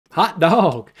Hot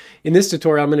dog. In this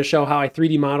tutorial, I'm going to show how I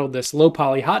 3D modeled this low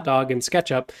poly hot dog in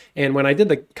SketchUp. And when I did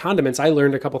the condiments, I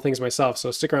learned a couple things myself.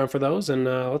 So stick around for those and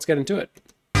let's get into it.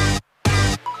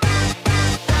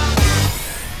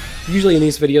 Usually in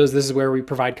these videos, this is where we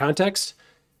provide context.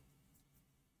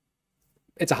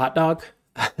 It's a hot dog,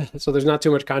 so there's not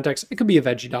too much context. It could be a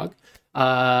veggie dog.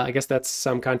 I guess that's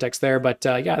some context there, but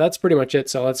yeah, that's pretty much it.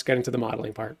 So let's get into the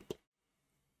modeling part.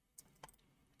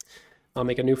 I'll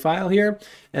make a new file here.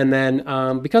 And then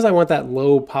because I want that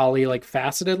low poly, like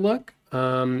faceted look,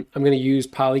 I'm going to use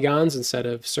polygons instead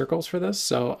of circles for this.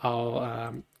 So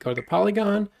I'll go to the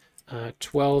polygon,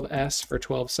 12S for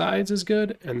 12 sides is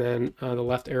good. And then the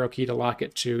left arrow key to lock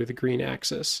it to the green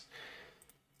axis.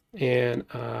 And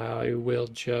I will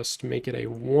just make it a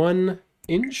 1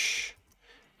 inch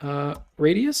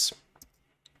radius.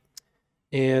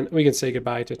 And we can say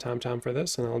goodbye to TomTom for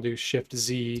this, and I'll do Shift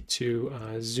Z to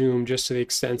zoom just to the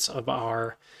extent of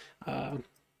our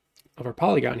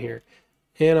polygon here.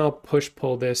 And I'll push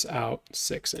pull this out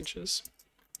 6 inches.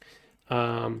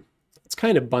 It's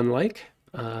kind of bun-like,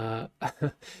 but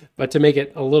to make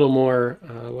it a little more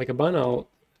like a bun, I'll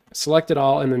select it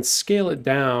all and then scale it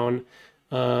down.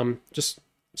 Just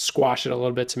squash it a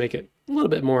little bit to make it a little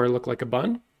bit more look like a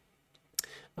bun.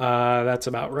 That's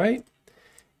about right.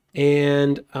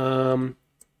 And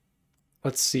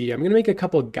let's see, I'm going to make a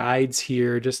couple of guides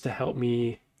here just to help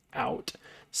me out.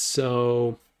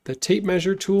 So the tape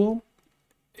measure tool,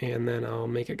 and then I'll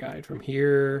make a guide from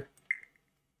here,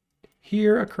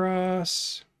 here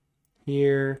across,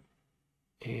 here,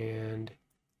 and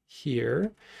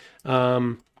here.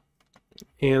 And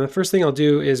the first thing I'll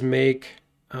do is make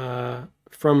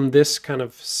from this kind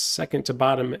of second to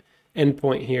bottom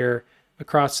endpoint here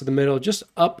across to the middle, just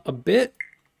up a bit,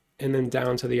 and then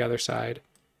down to the other side,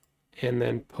 and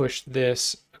then push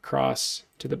this across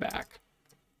to the back.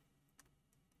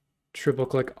 Triple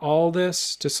click all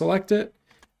this to select it,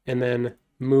 and then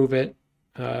move it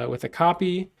with a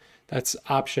copy. That's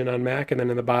Option on Mac, and then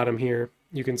in the bottom here,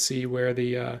 you can see where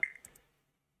the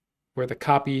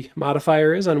copy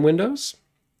modifier is on Windows,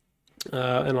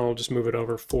 and I'll just move it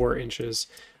over 4 inches.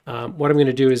 What I'm going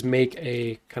to do is make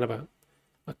a kind of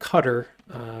a cutter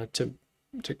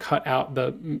to cut out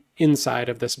the inside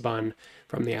of this bun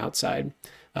from the outside.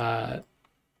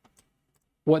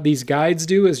 What these guides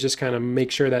do is just kind of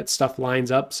make sure that stuff lines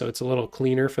up so it's a little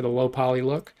cleaner for the low poly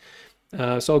look.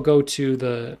 So I'll go to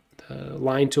the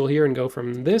line tool here and go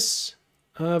from this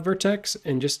vertex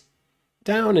and just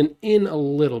down and in a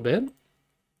little bit,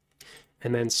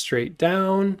 and then straight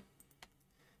down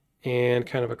and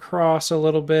kind of across a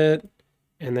little bit,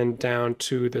 and then down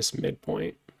to this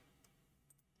midpoint.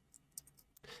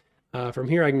 From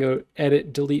here, I can go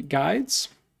Edit, Delete Guides,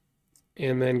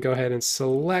 and then go ahead and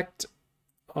select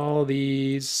all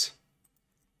these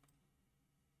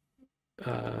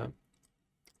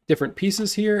different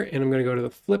pieces here, and I'm going to go to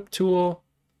the Flip tool,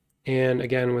 and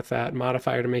again with that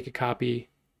modifier to make a copy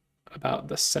about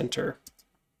the center.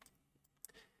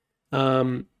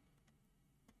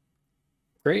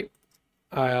 Great.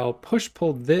 I'll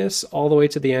push-pull this all the way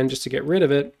to the end just to get rid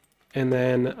of it, and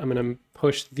then I'm going to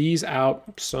push these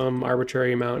out some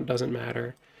arbitrary amount, doesn't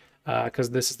matter, because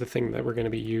this is the thing that we're going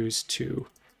to be used to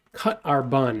cut our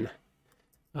bun.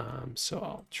 So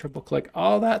I'll triple click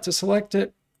all that to select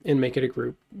it and make it a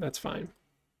group. That's fine.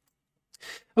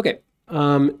 Okay,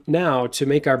 now to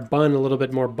make our bun a little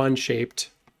bit more bun shaped,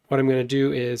 what I'm going to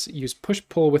do is use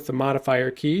push-pull with the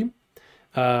modifier key,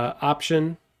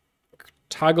 Option,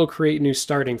 toggle create new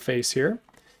starting face here,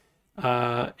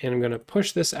 and I'm going to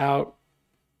push this out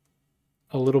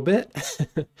a little bit,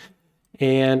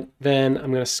 and then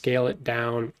I'm going to scale it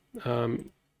down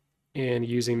and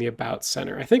using the about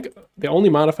center. I think the only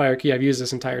modifier key I've used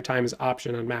this entire time is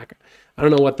Option on Mac. I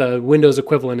don't know what the Windows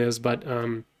equivalent is, but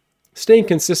staying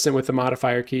consistent with the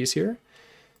modifier keys here.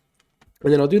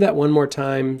 And then I'll do that one more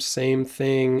time, same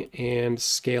thing, and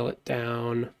scale it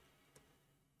down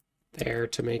there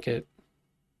to make it,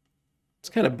 it's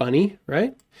kind of bunny,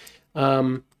 right?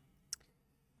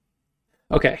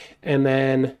 Okay, and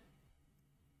then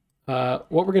what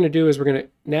we're going to do is we're going to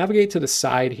navigate to the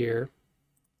side here,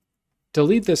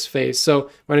 delete this face. So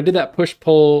when I did that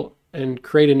push-pull and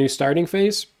create a new starting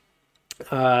face,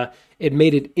 it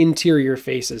made it interior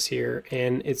faces here,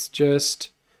 and it's just,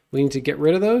 we need to get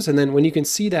rid of those. And then when you can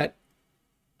see that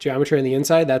geometry on the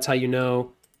inside, that's how you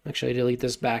know, actually I delete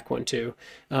this back one too,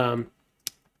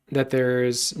 that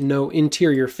there's no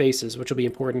interior faces, which will be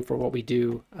important for what we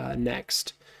do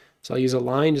next. So I'll use a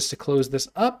line just to close this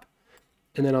up,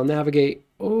 and then I'll navigate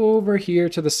over here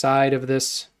to the side of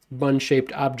this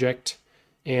bun-shaped object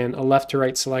and a left to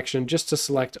right selection just to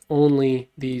select only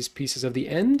these pieces of the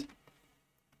end.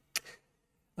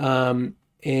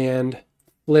 And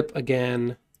flip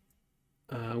again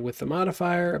with the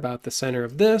modifier about the center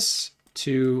of this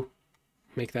to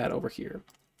make that over here.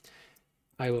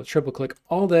 I will triple click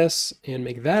all this and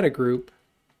make that a group.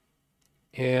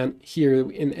 And here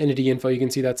in entity info, you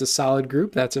can see that's a solid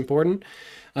group. That's important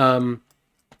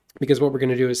because what we're going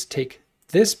to do is take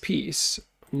this piece,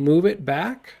 move it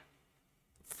back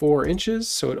 4 inches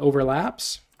so it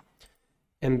overlaps.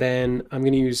 And then I'm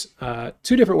going to use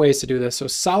 2 different ways to do this. So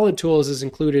solid tools is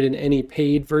included in any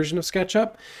paid version of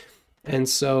SketchUp. And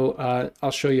so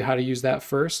I'll show you how to use that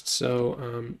first.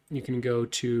 So you can go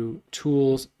to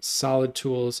Tools, Solid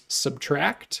Tools,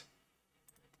 Subtract.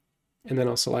 And then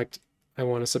I'll select, I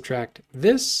want to subtract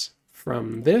this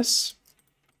from this.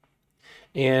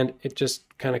 And it just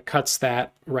kind of cuts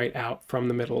that right out from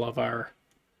the middle of our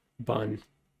bun.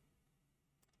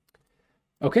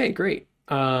 Okay, great.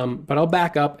 But I'll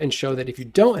back up and show that if you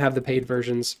don't have the paid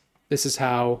versions, this is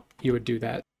how you would do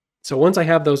that. So once I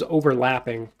have those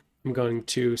overlapping, I'm going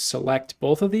to select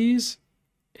both of these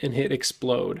and hit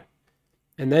explode.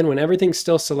 And then when everything's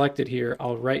still selected here,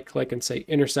 I'll right click and say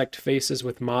intersect faces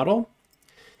with model.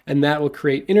 And that will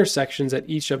create intersections at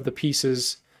each of the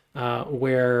pieces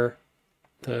where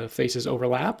the faces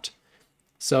overlapped.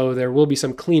 So there will be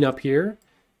some cleanup here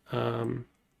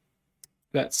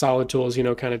that Solid Tools,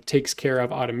 kind of takes care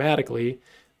of automatically,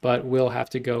 but we'll have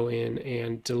to go in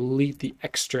and delete the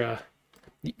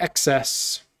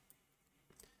excess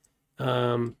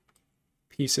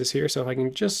pieces here. So if I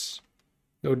can just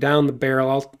go down the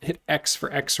barrel, I'll hit X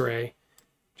for X-ray,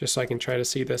 just so I can try to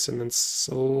see this, and then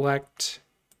select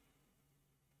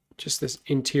just this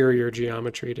interior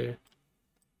geometry to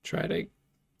try to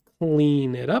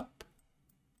clean it up.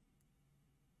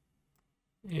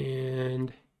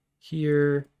 And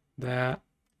here, that.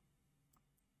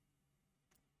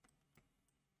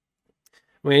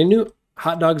 I mean, I knew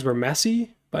hot dogs were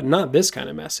messy, but not this kind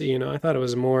of messy. I thought it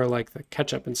was more like the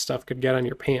ketchup and stuff could get on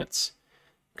your pants,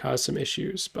 cause some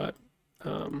issues, but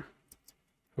who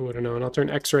would have known? I'll turn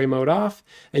X-ray mode off,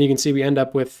 and you can see we end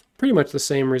up with pretty much the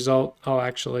same result. I'll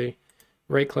actually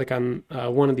right-click on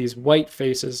one of these white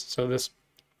faces. So this,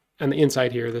 and the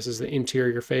inside here, this is the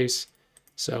interior face.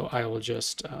 So I will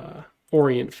just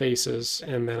orient faces,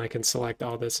 and then I can select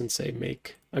all this and say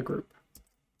make a group.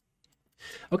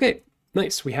 Okay,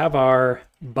 nice. We have our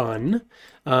bun.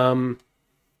 Now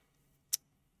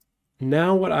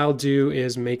what I'll do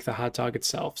is make the hot dog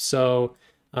itself. So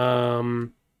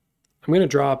I'm going to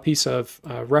draw a piece of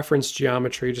reference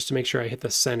geometry just to make sure I hit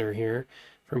the center here.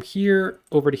 From here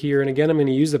over to here, and again I'm going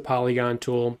to use the polygon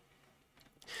tool.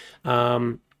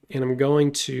 And I'm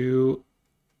going to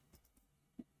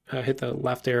hit the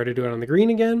left arrow to do it on the green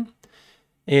again.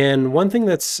 And one thing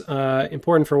that's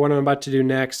important for what I'm about to do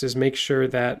next is make sure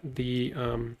that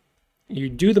you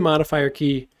do the modifier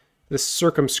key, the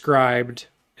circumscribed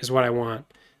is what I want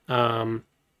to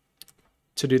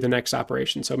do the next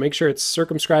operation. So make sure it's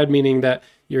circumscribed, meaning that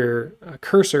your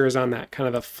cursor is on that kind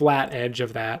of the flat edge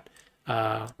of that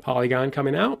polygon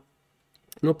coming out.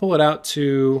 And we'll pull it out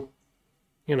to,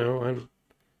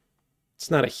 it's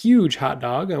not a huge hot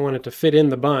dog. I want it to fit in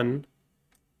the bun,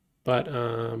 but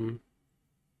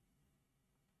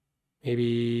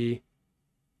maybe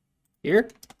here.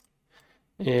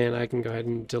 And I can go ahead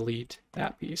and delete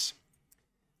that piece.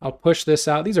 I'll push this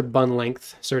out. These are bun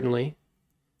length, certainly.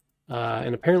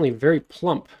 And apparently very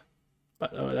plump.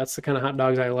 But that's the kind of hot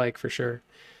dogs I like for sure.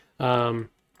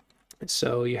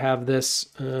 So you have this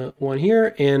one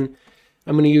here. And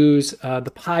I'm going to use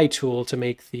the pie tool to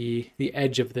make the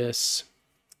edge of this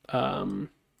come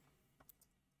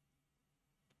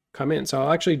in. So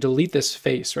I'll actually delete this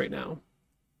face right now.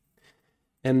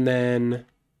 And then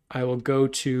I will go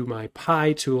to my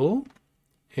pie tool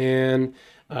and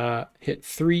hit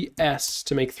 3S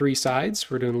to make 3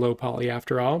 sides. We're doing low poly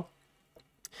after all.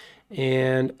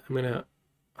 And I'm going to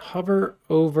hover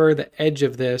over the edge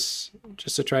of this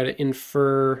just to try to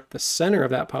infer the center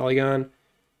of that polygon,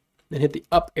 and hit the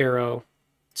up arrow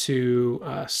to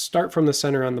start from the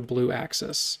center on the blue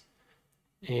axis.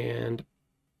 And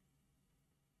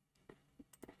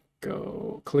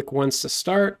go click once to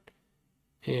start.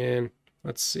 And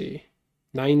let's see,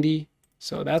 90.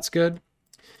 So that's good.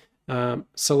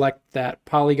 Select that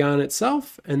polygon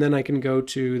itself, and then I can go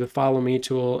to the Follow Me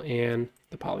tool and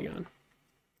the polygon.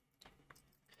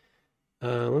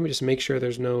 Let me just make sure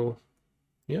there's no,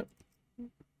 yep.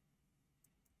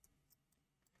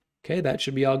 Okay, that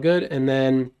should be all good. And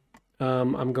then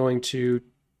I'm going to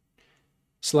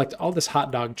select all this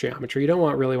hot dog geometry. You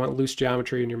don't really want loose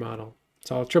geometry in your model.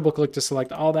 So I'll triple click to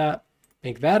select all that,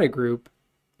 make that a group,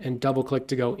 and double click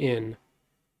to go in.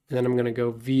 And then I'm going to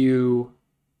go view,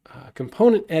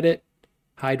 component edit,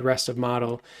 hide rest of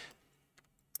model.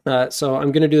 So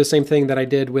I'm going to do the same thing that I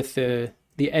did with the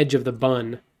edge of the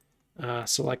bun.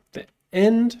 Select the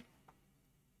end,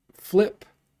 flip,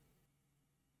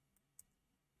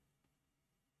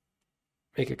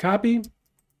 make a copy,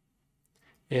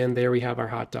 and there we have our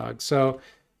hot dog. So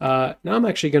now I'm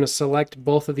actually going to select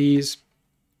both of these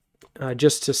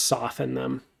just to soften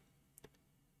them.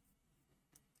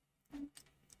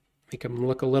 Make them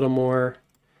look a little more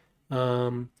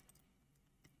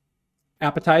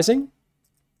appetizing.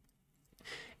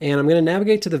 And I'm going to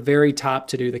navigate to the very top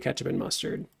to do the ketchup and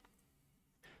mustard.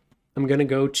 I'm going to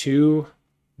go to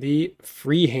the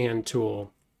freehand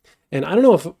tool. And I don't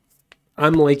know if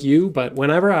I'm like you, but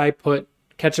whenever I put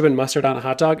ketchup and mustard on a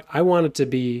hot dog, I want it to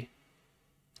be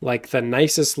like the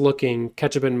nicest looking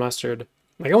ketchup and mustard.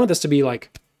 Like I want this to be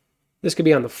like, this could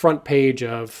be on the front page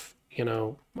of, you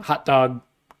know, Hot Dog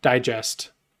Digest.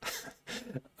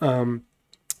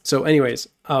 So anyways,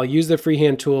 I'll use the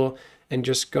freehand tool and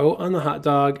just go on the hot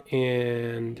dog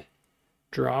and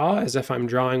draw as if I'm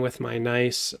drawing with my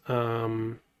nice I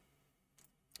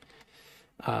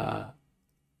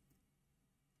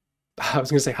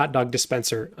was gonna say hot dog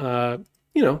dispenser,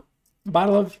 you know,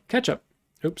 bottle of ketchup.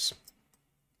 Oops.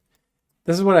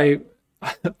 This is what I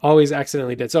always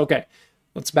accidentally did. So okay,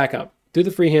 let's back up. Do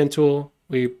the freehand tool.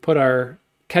 We put our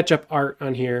ketchup art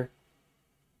on here.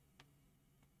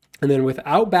 And then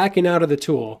without backing out of the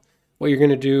tool, what you're going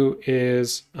to do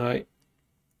is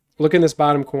look in this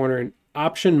bottom corner, and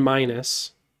Option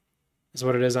minus is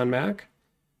what it is on Mac.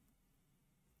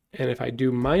 And if I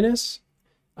do minus,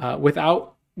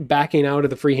 without backing out of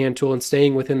the freehand tool and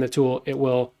staying within the tool, it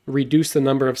will reduce the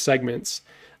number of segments.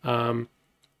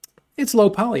 It's low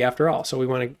poly after all, so we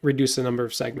want to reduce the number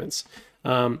of segments.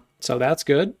 So that's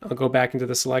good. I'll go back into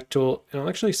the select tool and I'll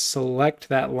actually select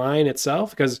that line itself,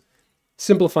 because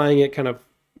simplifying it kind of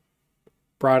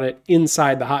brought it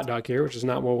inside the hot dog here, which is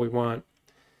not what we want.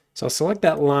 So I'll select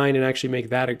that line and actually make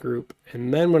that a group.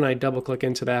 And then when I double click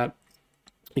into that,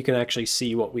 you can actually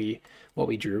see what we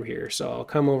drew here. So I'll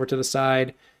come over to the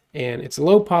side, and it's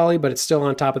low poly, but it's still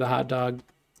on top of the hot dog.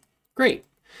 Great.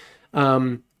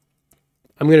 I'm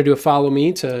going to do a follow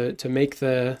me to make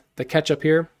the ketchup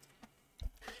here.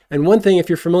 And one thing, if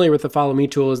you're familiar with the follow me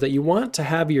tool, is that you want to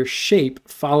have your shape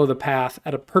follow the path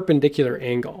at a perpendicular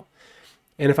angle.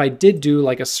 And if I did do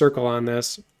like a circle on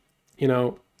this, you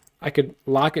know, I could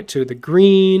lock it to the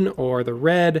green or the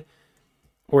red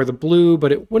or the blue,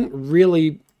 but it wouldn't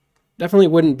really, definitely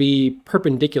wouldn't be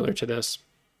perpendicular to this.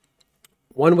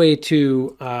 One way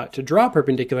to draw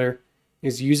perpendicular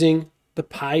is using the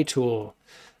pie tool.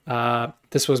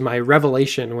 This was my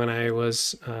revelation when I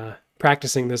was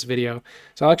practicing this video.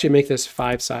 So I'll actually make this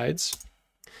 5 sides.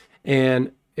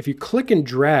 And if you click and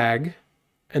drag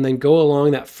and then go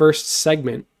along that first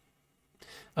segment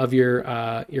of your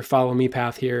follow me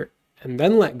path here, and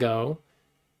then let go,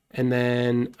 and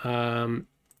then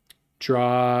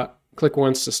click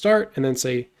once to start, and then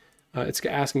say, it's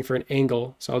asking for an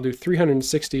angle. So I'll do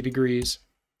 360 degrees,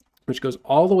 which goes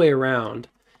all the way around.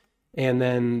 And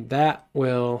then that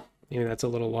will, maybe that's a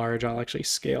little large. I'll actually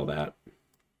scale that.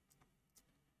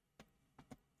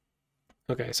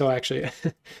 Okay, so actually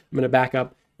I'm going to back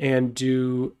up and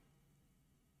do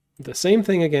the same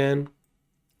thing again.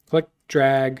 Click,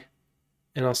 drag,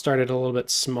 and I'll start it a little bit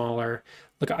smaller.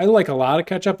 Look, I like a lot of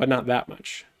ketchup, but not that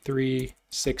much.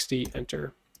 360,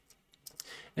 enter.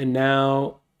 And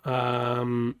now,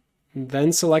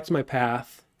 then select my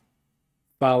path,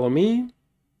 follow me,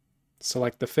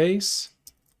 select the face,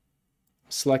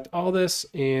 select all this,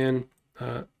 and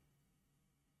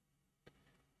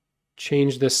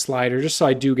change this slider just so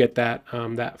I do get that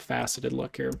that faceted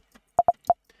look here.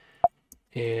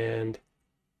 And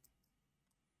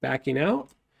backing out.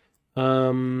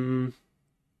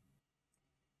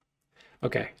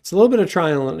 Okay, it's a little bit of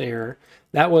trial and error.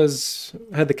 That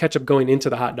had the ketchup going into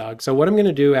the hot dog. So what I'm going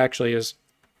to do actually is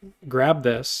grab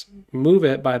this, move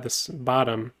it by this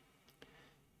bottom,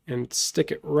 and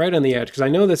stick it right on the edge, because I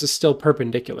know this is still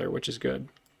perpendicular, which is good.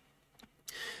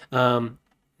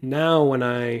 Now when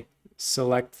I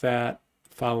select that,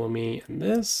 follow me, and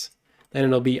this, then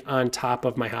it'll be on top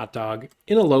of my hot dog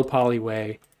in a low poly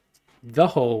way, the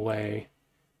whole way,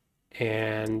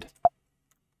 and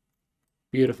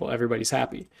beautiful, everybody's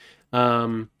happy.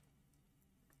 I'm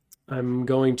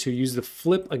going to use the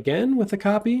flip again with the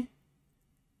copy,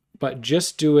 but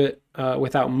just do it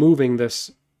without moving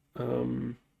this,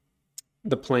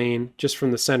 the plane, just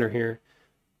from the center here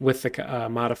with the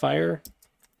modifier.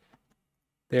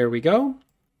 There we go.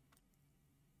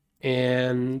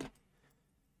 And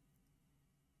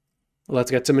let's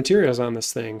get some materials on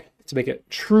this thing to make it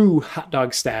true hot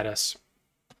dog status.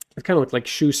 It kind of looked like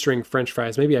shoestring French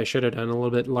fries. Maybe I should have done a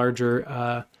little bit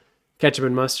larger ketchup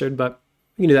and mustard, but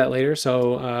we can do that later.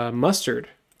 So mustard,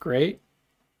 great.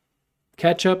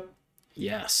 Ketchup,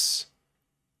 yes.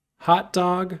 Hot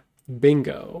dog,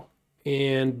 bingo.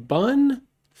 And bun,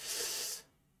 it's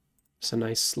a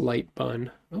nice light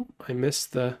bun. Oh, I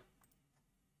missed the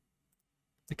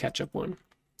ketchup one.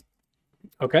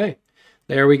 Okay,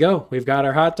 there we go. We've got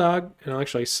our hot dog, and I'll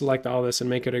actually select all this and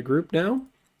make it a group now.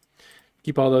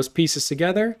 Keep all those pieces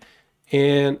together,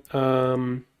 and let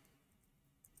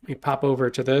me pop over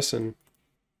to this and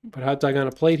put hot dog on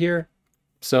a plate here.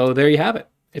 So there you have it.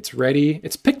 It's ready.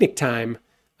 It's picnic time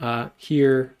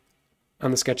here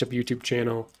on the SketchUp YouTube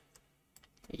channel.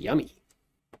 Yummy.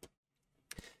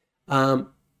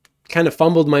 Kind of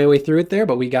fumbled my way through it there,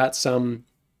 but we got some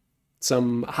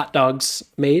hot dogs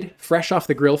made fresh off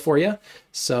the grill for you.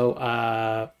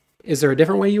 So is there a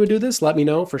different way you would do this? Let me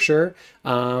know for sure.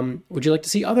 Would you like to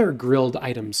see other grilled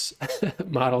items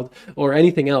modeled or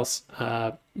anything else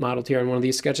modeled here on one of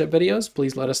these SketchUp videos?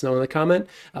 Please let us know in the comment.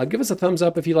 Give us a thumbs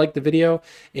up if you liked the video.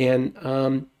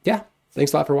 And yeah,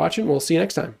 thanks a lot for watching. We'll see you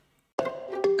next time.